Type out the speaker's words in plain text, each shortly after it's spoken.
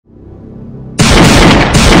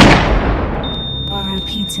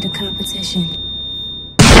Nation.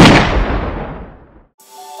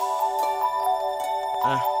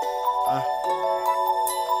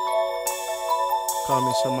 Call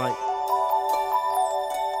me some Mike.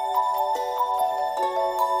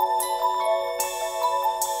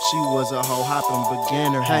 She was a hoe hopping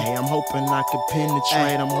beginner. Hey, I'm hoping I could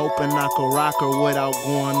penetrate. I'm hoping I could rock her without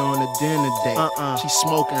going on a dinner date. She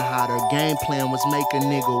smoking hot. Her game plan was make a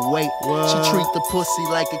nigga wait. She treat the pussy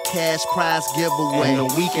like a cash prize giveaway. And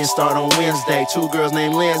the weekend start on Wednesday. Two girls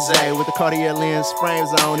named Lindsay with the Cartier lens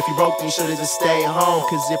frames on. If you broke, then you should've just stayed home.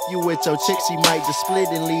 Cause if you with your chick, she might just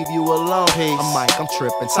split and leave you alone. I'm Mike, I'm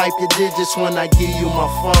tripping. Type your digits when I give you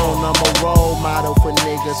my phone. I'm a role model for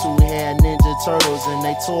niggas who had Ninja Turtles in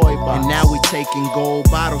they toy box. And now we taking gold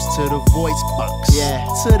bottles to the voice box. Yeah,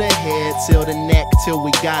 to the head, till the neck, till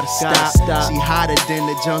we gotta stop. She hotter than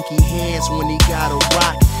the junkie hands when he gotta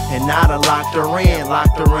rock. And I done locked her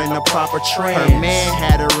in a proper trance. Her man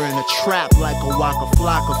had her in a trap like a Waka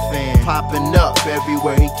Flocka fan. Popping up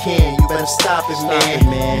everywhere he can, you better stop it,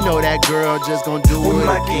 man. You know that girl just gon' do it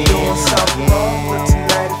might be doing something wrong, but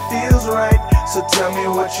tonight it feels right. So tell me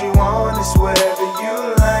what you want, it's whatever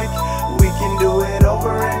you like. We can do it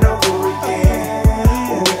over and over again.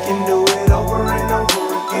 We can do it over and over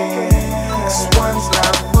again. Cause one's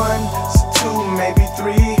not fun, so two, maybe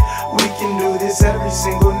three. We can do this every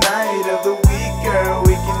single night of the week, girl.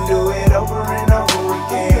 We can do it over and over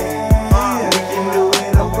again. We can do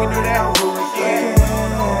it over and over again.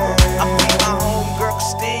 I feel my homegirl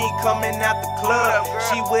Christine coming out the club.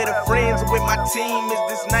 She with her friends, with my team. Is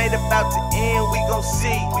this night about to end? We gon'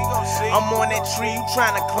 see. I'm on that tree, you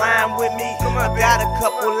tryna climb with me? I got a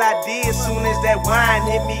couple ideas soon as that wine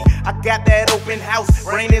hit me. I got that open house,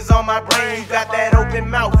 rain is on my brain. You got that open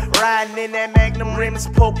mouth, riding in that Magnum rim is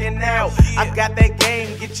poking out. I got that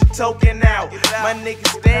game, get your token out. My nigga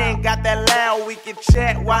Stan got that loud, we can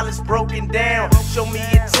chat while it's broken down. Show me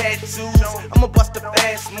your tattoos, I'ma bust a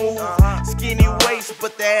fast move. Skinny waist,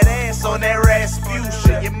 put that ass on that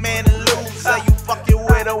Rasputia. Your man a loser, you fucking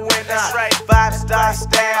with a winner. 5-star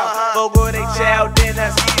style, Fogo they child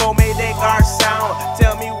dinners. Gon' make that guard sound.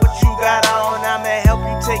 Tell me what you got on, I'ma help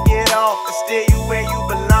you take it off and steer you where you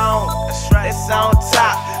belong. It's on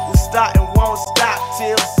top, we start and won't stop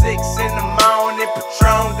till 6 in the morning.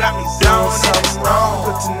 Patron got me zoned. Something's wrong,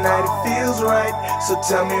 but tonight it feels right. So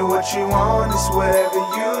tell me what you want, it's whatever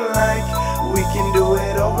you like. We can do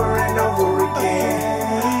it over and over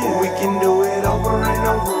again. We can do it over and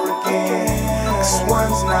over again. Cause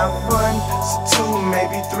one's not fun, so two,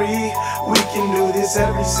 maybe three. We can do this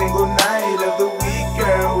every single night of the week,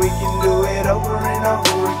 girl. We can do it over and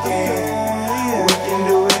over again. We can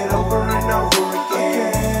do it over and over